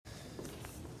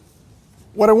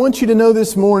What I want you to know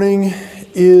this morning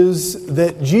is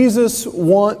that Jesus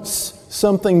wants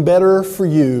something better for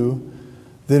you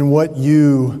than what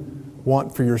you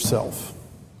want for yourself.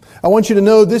 I want you to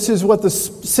know this is what the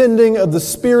sending of the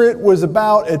Spirit was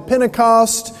about at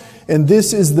Pentecost, and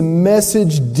this is the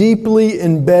message deeply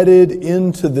embedded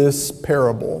into this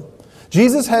parable.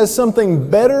 Jesus has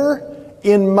something better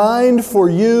in mind for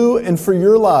you and for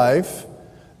your life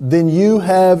than you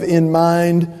have in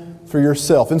mind for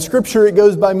yourself. In Scripture, it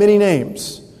goes by many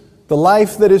names. The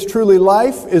life that is truly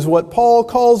life is what Paul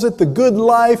calls it. The good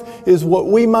life is what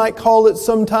we might call it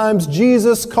sometimes.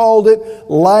 Jesus called it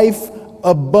life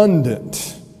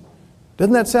abundant.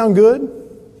 Doesn't that sound good?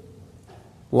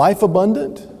 Life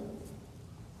abundant?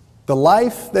 The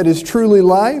life that is truly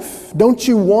life? Don't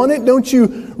you want it? Don't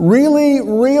you really,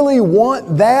 really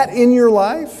want that in your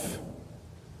life?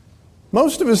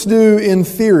 Most of us do in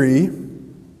theory.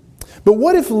 But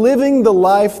what if living the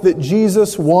life that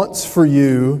Jesus wants for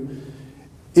you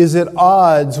is at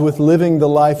odds with living the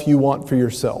life you want for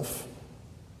yourself?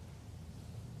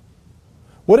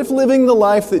 What if living the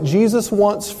life that Jesus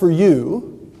wants for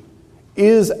you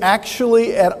is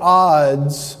actually at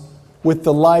odds with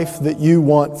the life that you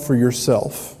want for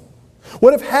yourself?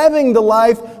 What if having the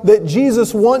life that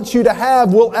Jesus wants you to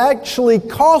have will actually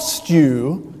cost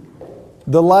you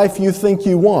the life you think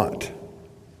you want?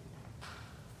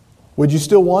 Would you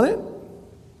still want it?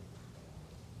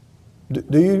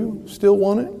 Do you still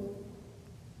want it?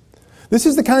 This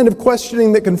is the kind of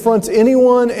questioning that confronts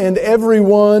anyone and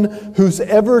everyone who's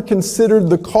ever considered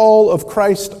the call of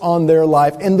Christ on their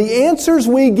life. And the answers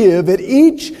we give at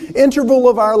each interval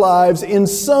of our lives in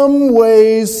some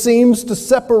ways seems to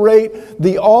separate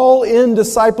the all-in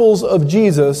disciples of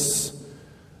Jesus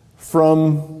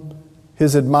from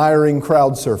his admiring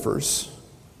crowd surfers.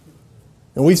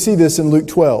 And we see this in Luke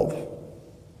 12.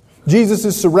 Jesus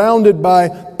is surrounded by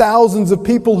thousands of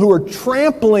people who are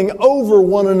trampling over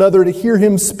one another to hear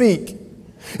him speak.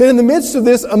 And in the midst of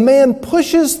this, a man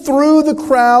pushes through the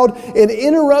crowd and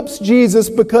interrupts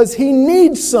Jesus because he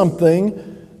needs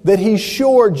something that he's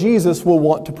sure Jesus will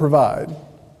want to provide.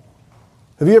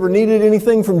 Have you ever needed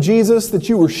anything from Jesus that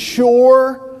you were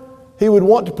sure he would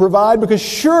want to provide? Because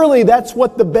surely that's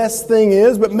what the best thing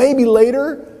is, but maybe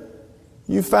later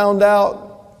you found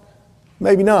out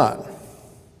maybe not.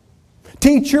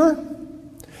 Teacher,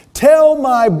 tell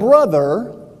my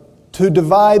brother to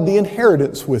divide the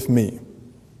inheritance with me,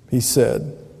 he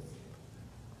said.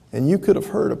 And you could have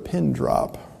heard a pin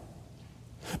drop.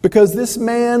 Because this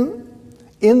man,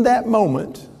 in that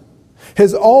moment,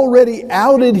 has already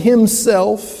outed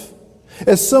himself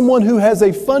as someone who has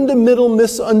a fundamental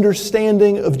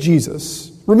misunderstanding of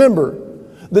Jesus. Remember,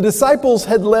 the disciples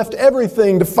had left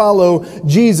everything to follow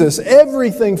Jesus.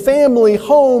 Everything, family,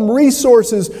 home,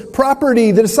 resources,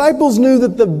 property. The disciples knew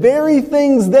that the very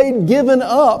things they'd given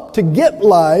up to get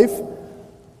life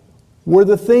were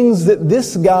the things that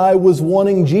this guy was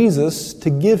wanting Jesus to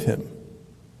give him.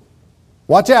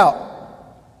 Watch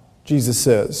out, Jesus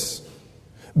says.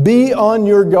 Be on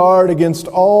your guard against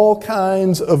all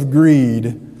kinds of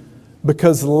greed,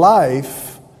 because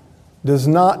life does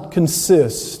not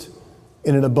consist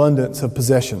in an abundance of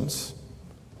possessions.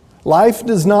 Life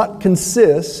does not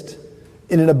consist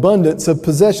in an abundance of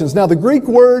possessions. Now, the Greek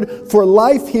word for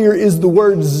life here is the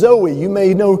word Zoe. You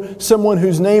may know someone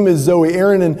whose name is Zoe.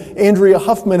 Aaron and Andrea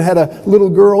Huffman had a little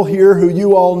girl here who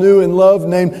you all knew and loved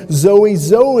named Zoe.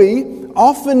 Zoe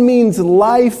often means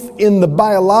life in the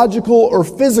biological or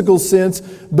physical sense,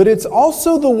 but it's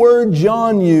also the word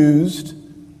John used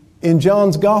in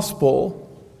John's Gospel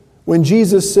when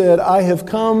Jesus said, I have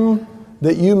come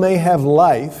that you may have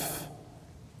life,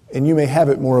 and you may have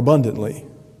it more abundantly.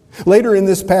 Later in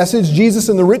this passage, Jesus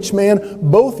and the rich man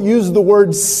both use the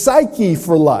word psyche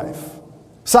for life.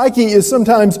 Psyche is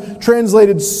sometimes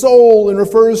translated soul and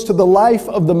refers to the life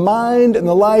of the mind and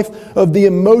the life of the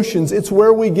emotions. It's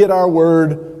where we get our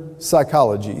word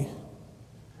psychology.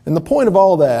 And the point of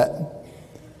all that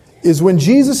is when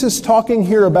Jesus is talking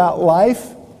here about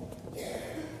life,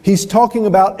 he's talking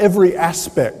about every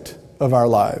aspect of our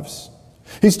lives.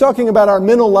 He's talking about our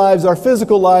mental lives, our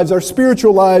physical lives, our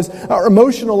spiritual lives, our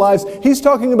emotional lives. He's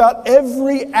talking about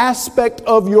every aspect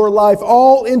of your life,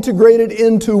 all integrated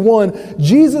into one.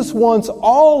 Jesus wants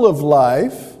all of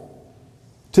life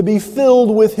to be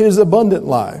filled with his abundant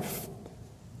life.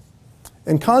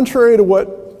 And contrary to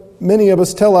what many of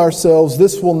us tell ourselves,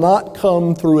 this will not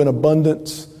come through an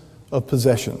abundance of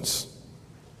possessions.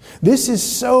 This is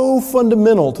so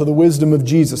fundamental to the wisdom of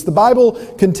Jesus. The Bible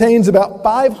contains about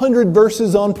 500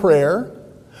 verses on prayer,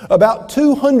 about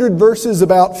 200 verses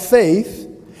about faith,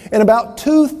 and about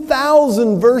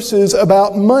 2,000 verses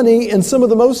about money, and some of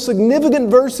the most significant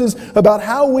verses about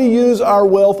how we use our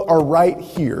wealth are right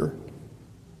here.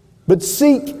 But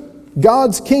seek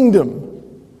God's kingdom,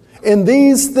 and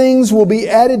these things will be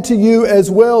added to you as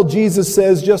well, Jesus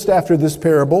says just after this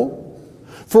parable.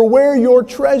 For where your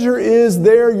treasure is,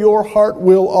 there your heart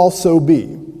will also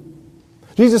be.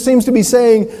 Jesus seems to be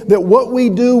saying that what we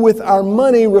do with our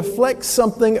money reflects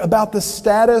something about the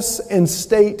status and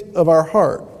state of our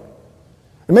heart.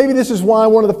 And maybe this is why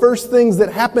one of the first things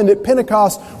that happened at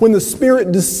Pentecost when the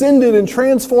Spirit descended and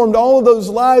transformed all of those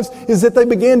lives is that they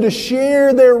began to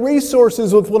share their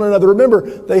resources with one another. Remember,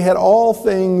 they had all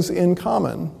things in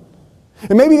common.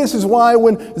 And maybe this is why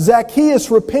when Zacchaeus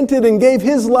repented and gave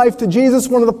his life to Jesus,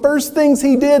 one of the first things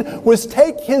he did was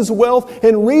take his wealth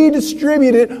and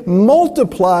redistribute it,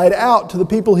 multiplied out to the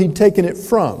people he'd taken it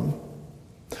from.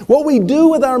 What we do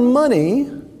with our money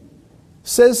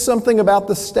says something about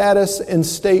the status and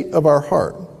state of our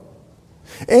heart.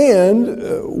 And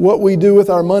what we do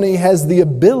with our money has the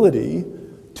ability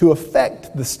to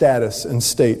affect the status and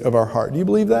state of our heart. Do you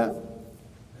believe that?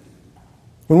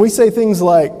 When we say things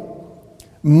like,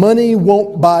 money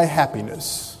won't buy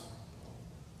happiness.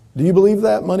 Do you believe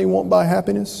that? Money won't buy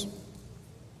happiness?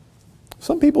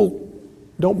 Some people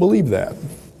don't believe that.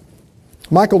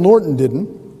 Michael Norton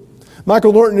didn't.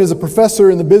 Michael Norton is a professor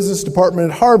in the business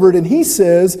department at Harvard, and he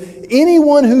says,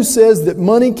 anyone who says that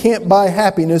money can't buy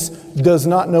happiness does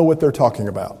not know what they're talking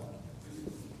about.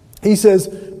 He says,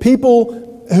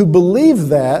 people who believe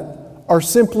that are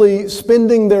simply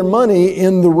spending their money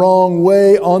in the wrong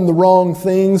way, on the wrong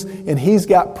things, and he's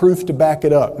got proof to back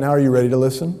it up. Now are you ready to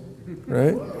listen?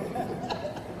 Right?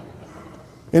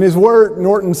 In his work,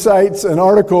 Norton cites an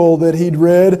article that he'd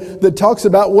read that talks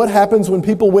about what happens when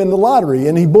people win the lottery,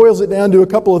 and he boils it down to a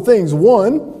couple of things.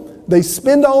 One, they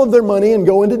spend all of their money and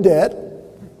go into debt.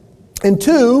 And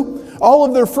two, all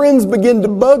of their friends begin to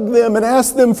bug them and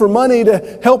ask them for money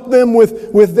to help them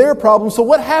with their problems. So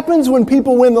what happens when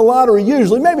people win the lottery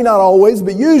usually, maybe not always,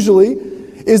 but usually,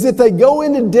 is that they go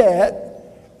into debt.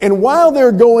 And while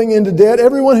they're going into debt,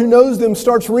 everyone who knows them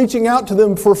starts reaching out to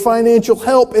them for financial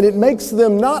help, and it makes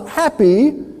them not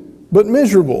happy, but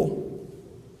miserable.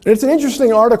 And it's an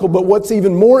interesting article, but what's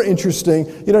even more interesting,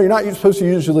 you're not supposed to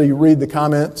usually read the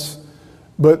comments,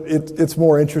 but it's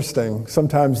more interesting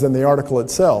sometimes than the article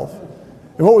itself.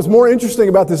 And what was more interesting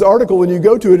about this article when you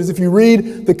go to it is if you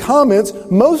read the comments,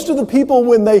 most of the people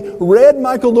when they read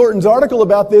Michael Norton's article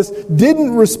about this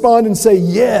didn't respond and say,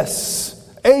 yes,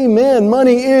 amen,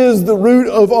 money is the root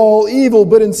of all evil,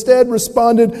 but instead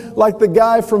responded like the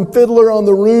guy from Fiddler on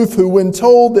the Roof who, when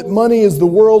told that money is the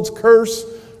world's curse,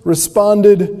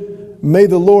 responded, may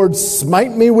the Lord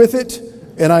smite me with it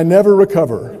and I never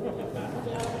recover.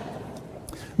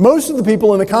 Most of the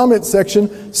people in the comments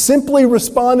section simply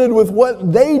responded with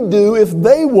what they'd do if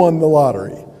they won the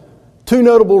lottery. Two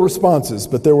notable responses,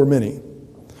 but there were many.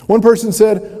 One person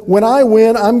said, when I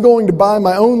win, I'm going to buy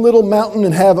my own little mountain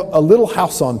and have a little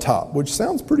house on top, which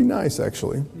sounds pretty nice,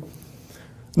 actually.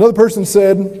 Another person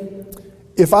said,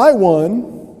 if I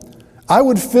won, I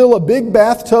would fill a big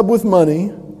bathtub with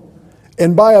money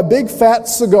and buy a big fat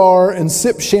cigar and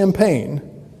sip champagne.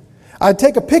 I'd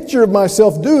take a picture of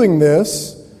myself doing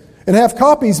this and have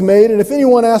copies made, and if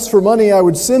anyone asked for money, I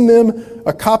would send them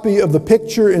a copy of the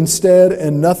picture instead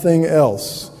and nothing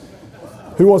else.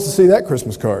 Who wants to see that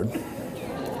Christmas card?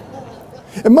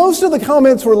 And most of the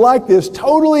comments were like this,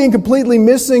 totally and completely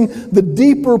missing the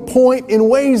deeper point in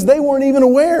ways they weren't even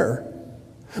aware.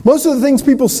 Most of the things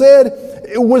people said,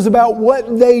 it was about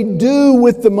what they do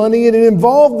with the money, and it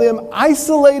involved them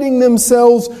isolating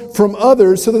themselves from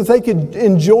others so that they could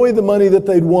enjoy the money that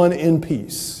they'd won in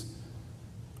peace.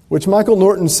 Which Michael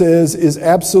Norton says is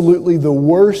absolutely the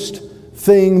worst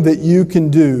thing that you can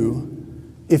do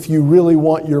if you really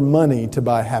want your money to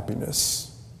buy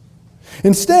happiness.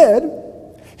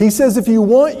 Instead, he says if you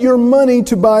want your money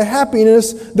to buy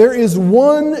happiness, there is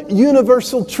one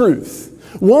universal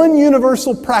truth, one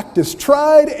universal practice,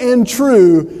 tried and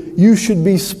true. You should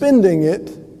be spending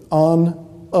it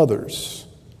on others.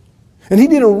 And he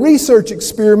did a research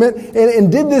experiment and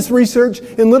did this research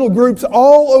in little groups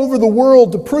all over the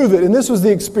world to prove it. And this was the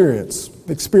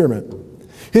experiment.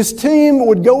 His team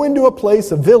would go into a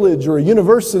place, a village or a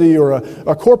university or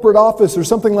a corporate office or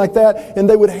something like that, and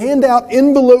they would hand out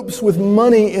envelopes with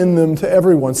money in them to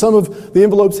everyone. Some of the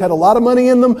envelopes had a lot of money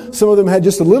in them. Some of them had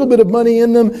just a little bit of money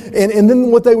in them. And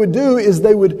then what they would do is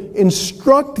they would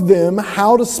instruct them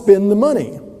how to spend the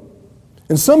money.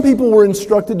 And some people were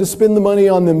instructed to spend the money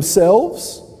on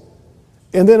themselves,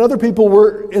 and then other people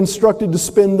were instructed to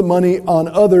spend the money on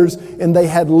others, and they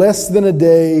had less than a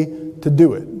day to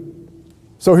do it.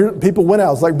 So here, people went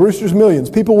out. It's like Brewster's Millions.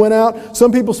 People went out.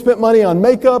 Some people spent money on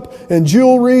makeup and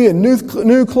jewelry and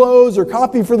new clothes or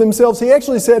coffee for themselves. He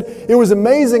actually said it was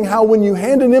amazing how when you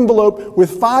hand an envelope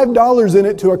with $5 in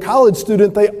it to a college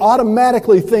student, they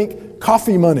automatically think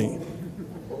coffee money.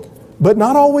 But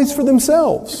not always for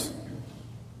themselves.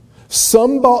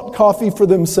 Some bought coffee for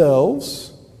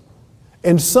themselves,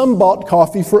 and some bought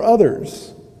coffee for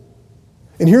others.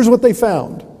 And here's what they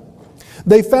found.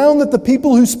 They found that the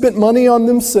people who spent money on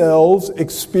themselves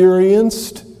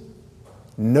experienced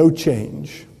no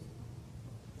change.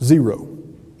 Zero.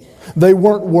 They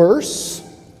weren't worse,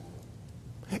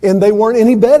 and they weren't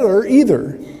any better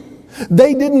either.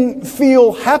 They didn't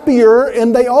feel happier,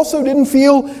 and they also didn't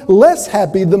feel less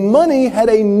happy. The money had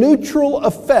a neutral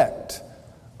effect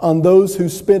on those who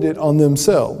spent it on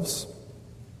themselves.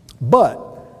 But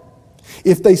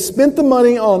if they spent the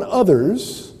money on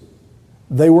others,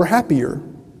 they were happier.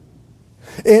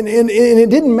 And it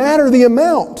didn't matter the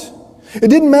amount. It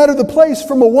didn't matter the place.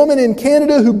 From a woman in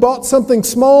Canada who bought something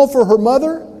small for her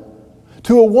mother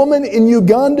to a woman in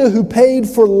Uganda who paid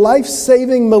for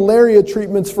life-saving malaria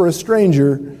treatments for a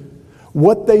stranger,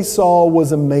 what they saw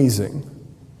was amazing.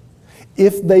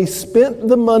 If they spent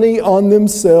the money on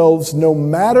themselves, no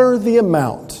matter the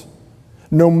amount,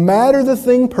 no matter the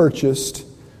thing purchased,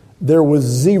 there was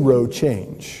zero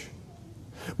change.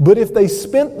 But if they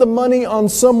spent the money on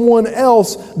someone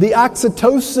else, the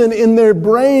oxytocin in their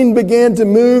brain began to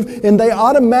move and they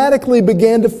automatically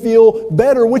began to feel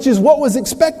better, which is what was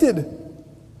expected.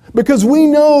 Because we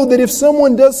know that if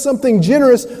someone does something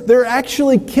generous, there are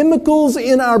actually chemicals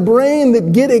in our brain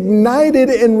that get ignited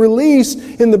and released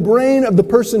in the brain of the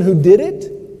person who did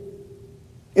it,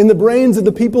 in the brains of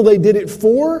the people they did it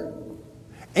for,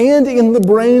 and in the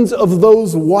brains of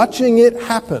those watching it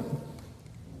happen.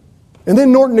 And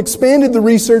then Norton expanded the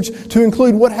research to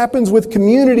include what happens with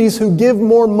communities who give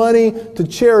more money to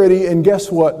charity, and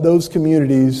guess what? Those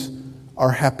communities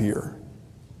are happier.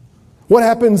 What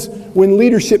happens when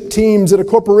leadership teams at a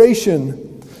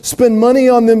corporation spend money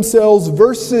on themselves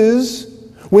versus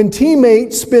when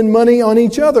teammates spend money on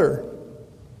each other?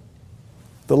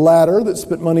 The latter that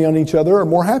spent money on each other are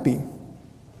more happy.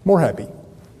 More happy.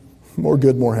 More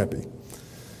good, more happy.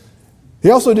 He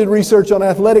also did research on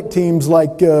athletic teams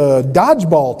like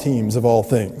dodgeball teams, of all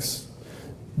things.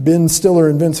 Ben Stiller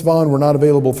and Vince Vaughn were not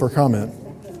available for comment.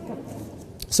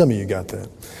 Some of you got that.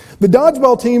 The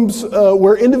dodgeball teams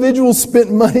where individuals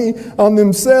spent money on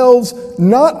themselves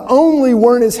not only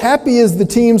weren't as happy as the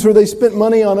teams where they spent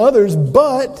money on others,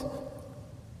 but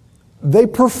they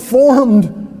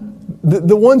performed,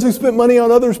 the ones who spent money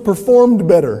on others performed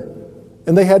better,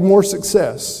 and they had more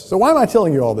success. So why am I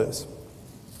telling you all this?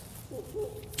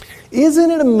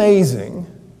 Isn't it amazing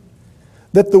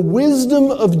that the wisdom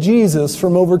of Jesus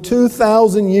from over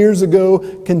 2,000 years ago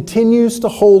continues to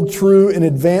hold true in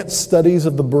advanced studies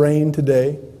of the brain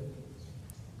today?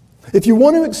 If you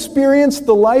want to experience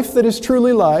the life that is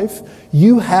truly life,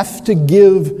 you have to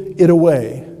give it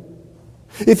away.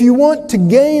 If you want to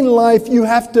gain life, you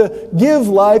have to give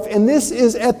life, and this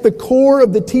is at the core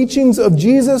of the teachings of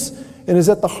Jesus and is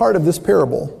at the heart of this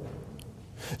parable.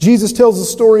 Jesus tells the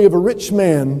story of a rich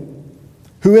man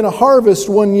who in a harvest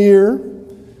one year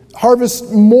harvests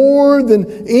more than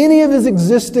any of his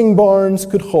existing barns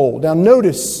could hold. Now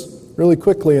notice really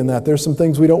quickly in that, there's some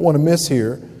things we don't want to miss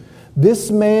here. This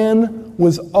man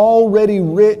was already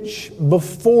rich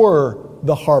before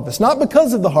the harvest. Not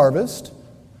because of the harvest,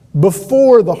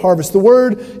 before the harvest. The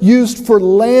word used for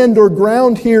land or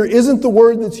ground here isn't the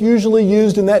word that's usually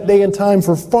used in that day and time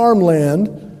for farmland,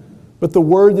 but the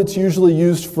word that's usually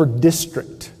used for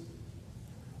district.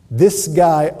 This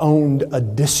guy owned a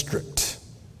district.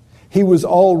 He was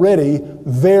already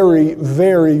very,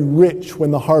 very rich when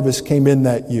the harvest came in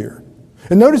that year.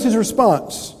 And notice his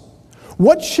response.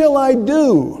 What shall I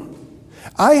do?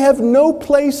 I have no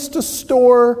place to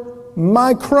store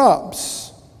my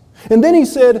crops. And then he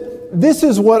said, this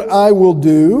is what I will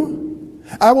do.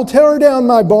 I will tear down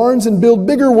my barns and build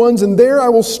bigger ones, and there I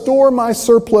will store my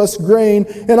surplus grain.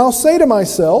 And I'll say to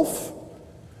myself,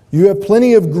 you have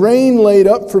plenty of grain laid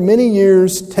up for many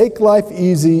years. Take life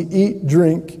easy, eat,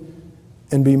 drink,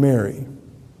 and be merry.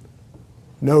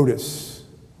 Notice,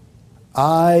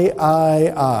 I,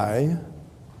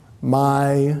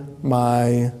 my.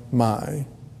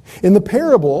 In the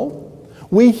parable,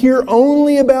 we hear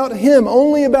only about him,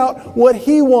 only about what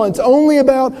he wants, only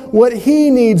about what he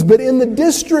needs. But in the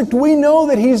district, we know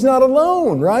that he's not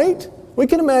alone, right? We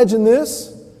can imagine this.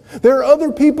 There are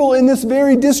other people in this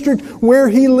very district where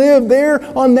he lived. There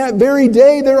on that very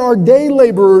day, there are day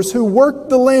laborers who work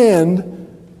the land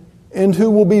and who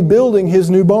will be building his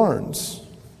new barns.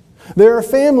 There are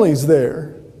families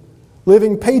there,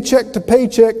 living paycheck to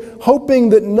paycheck, hoping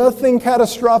that nothing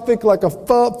catastrophic like a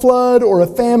flood or a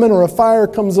famine or a fire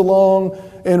comes along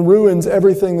and ruins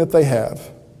everything that they have.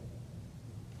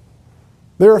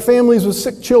 There are families with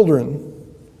sick children,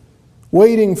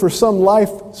 waiting for some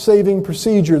life-saving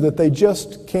procedure that they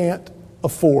just can't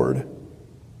afford.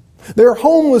 There are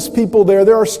homeless people there.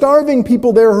 There are starving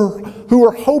people there who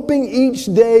are hoping each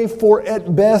day for,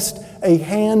 at best, a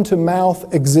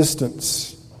hand-to-mouth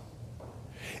existence.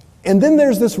 And then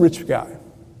there's this rich guy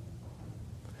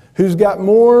who's got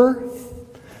more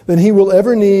than he will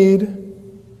ever need.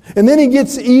 And then he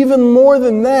gets even more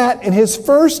than that, and his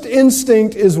first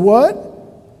instinct is what?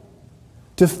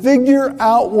 To figure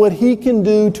out what he can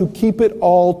do to keep it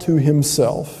all to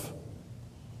himself.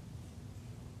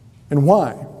 And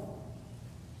why?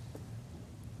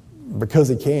 Because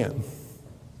he can.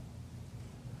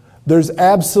 There's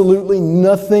absolutely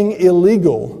nothing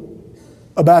illegal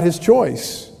about his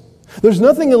choice. There's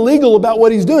nothing illegal about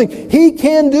what he's doing. He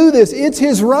can do this. It's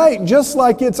his right, just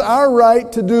like it's our right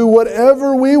to do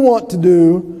whatever we want to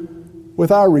do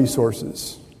with our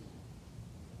resources.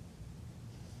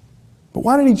 But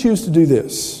why did he choose to do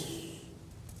this?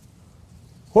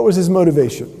 What was his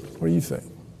motivation? What do you think?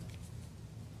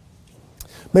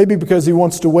 Maybe because he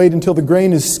wants to wait until the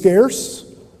grain is scarce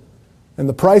and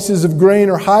the prices of grain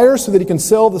are higher so that he can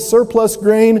sell the surplus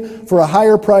grain for a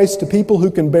higher price to people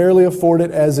who can barely afford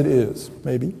it as it is.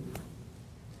 Maybe.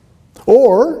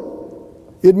 Or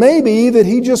it may be that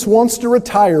he just wants to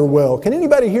retire well. Can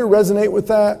anybody here resonate with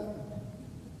that?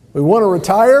 We want to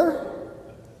retire.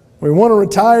 We want to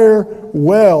retire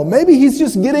well. Maybe he's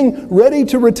just getting ready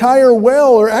to retire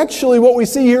well, or actually what we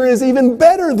see here is even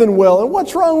better than well. And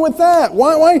what's wrong with that?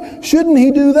 Why shouldn't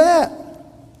he do that?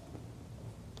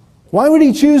 Why would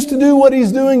he choose to do what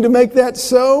he's doing to make that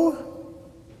so?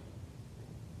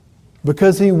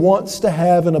 Because he wants to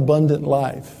have an abundant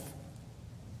life.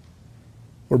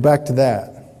 We're back to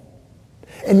that.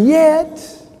 And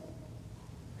yet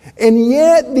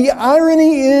the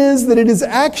irony is that it is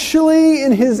actually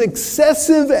in his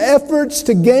excessive efforts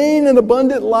to gain an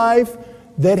abundant life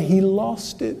that he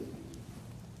lost it.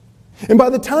 And by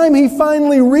the time he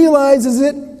finally realizes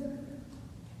it,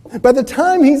 by the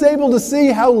time he's able to see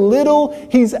how little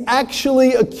he's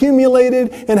actually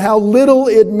accumulated and how little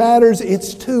it matters,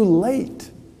 it's too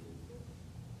late.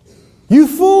 You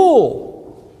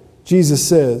fool, Jesus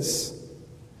says.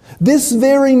 This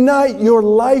very night your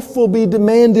life will be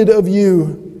demanded of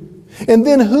you. And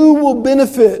then who will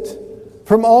benefit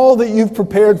from all that you've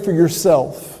prepared for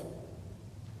yourself?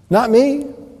 Not me.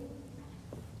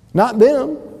 Not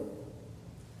them.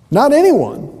 Not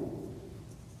anyone.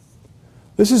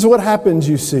 This is what happens,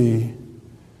 you see,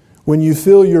 when you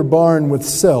fill your barn with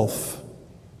self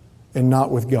and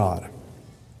not with God.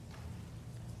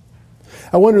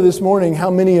 I wonder this morning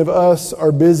how many of us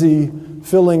are busy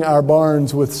filling our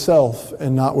barns with self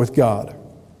and not with God.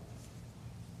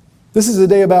 This is a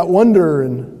day about wonder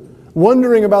and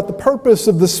wondering about the purpose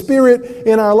of the Spirit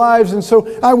in our lives. And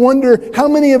so I wonder how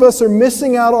many of us are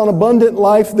missing out on abundant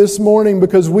life this morning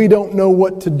because we don't know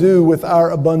what to do with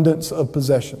our abundance of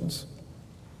possessions.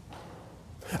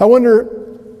 I wonder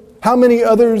how many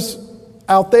others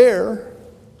out there,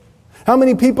 how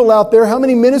many people out there, how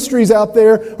many ministries out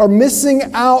there are missing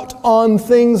out on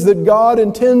things that God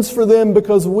intends for them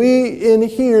because we in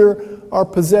here are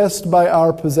possessed by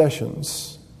our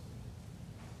possessions.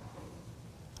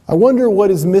 I wonder what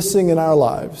is missing in our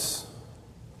lives,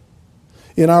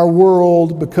 in our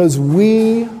world, because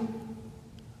we,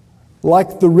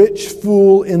 like the rich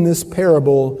fool in this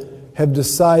parable, have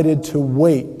decided to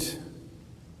wait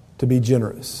to be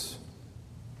generous.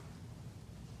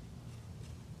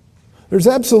 There's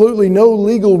absolutely no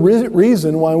legal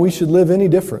reason why we should live any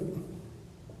different.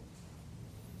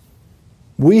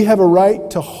 We have a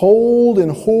right to hold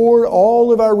and hoard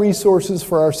all of our resources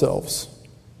for ourselves.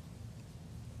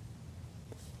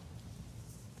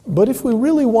 But if we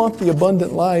really want the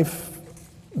abundant life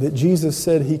that Jesus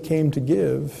said He came to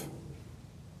give,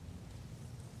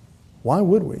 why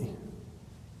would we?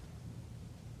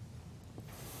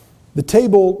 The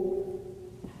table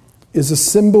is a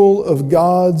symbol of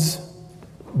God's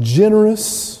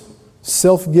generous,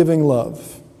 self-giving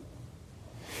love.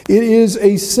 It is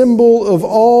a symbol of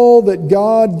all that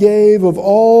God gave, of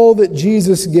all that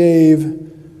Jesus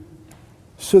gave,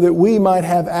 so that we might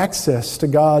have access to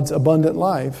God's abundant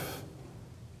life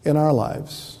in our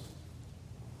lives.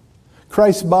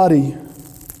 Christ's body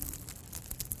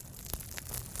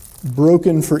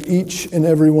broken for each and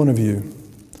every one of you.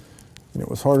 And it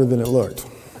was harder than it looked.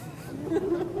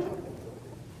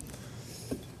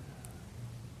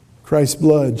 Christ's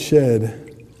blood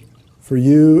shed for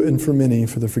you and for many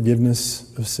for the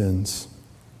forgiveness of sins.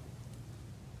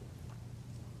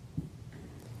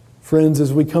 Friends,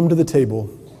 as we come to the table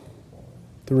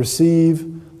to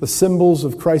receive the symbols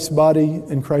of Christ's body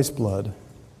and Christ's blood,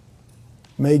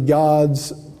 may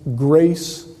God's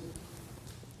grace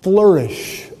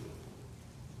flourish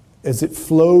as it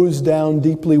flows down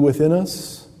deeply within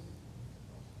us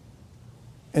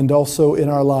and also in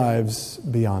our lives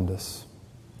beyond us.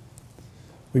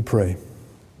 We pray.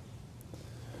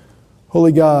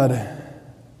 Holy God,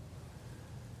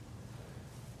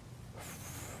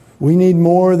 we need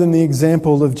more than the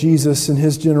example of Jesus and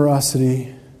His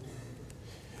generosity.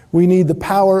 We need the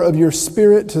power of your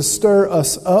Spirit to stir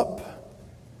us up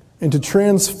and to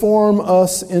transform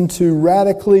us into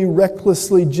radically,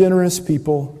 recklessly generous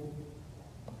people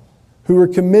who are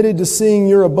committed to seeing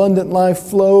your abundant life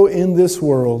flow in this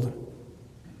world,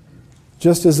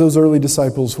 just as those early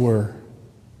disciples were,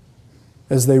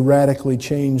 as they radically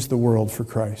changed the world for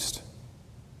Christ.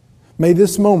 May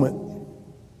this moment,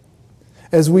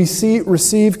 as we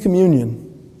receive communion,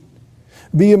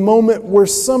 be a moment where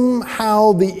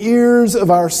somehow the ears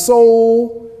of our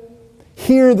soul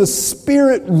hear the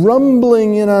Spirit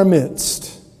rumbling in our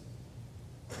midst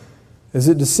as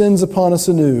it descends upon us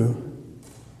anew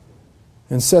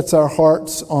and sets our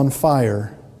hearts on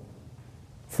fire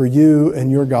for you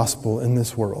and your gospel in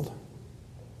this world.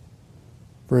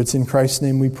 For it's in Christ's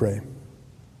name we pray.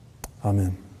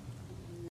 Amen.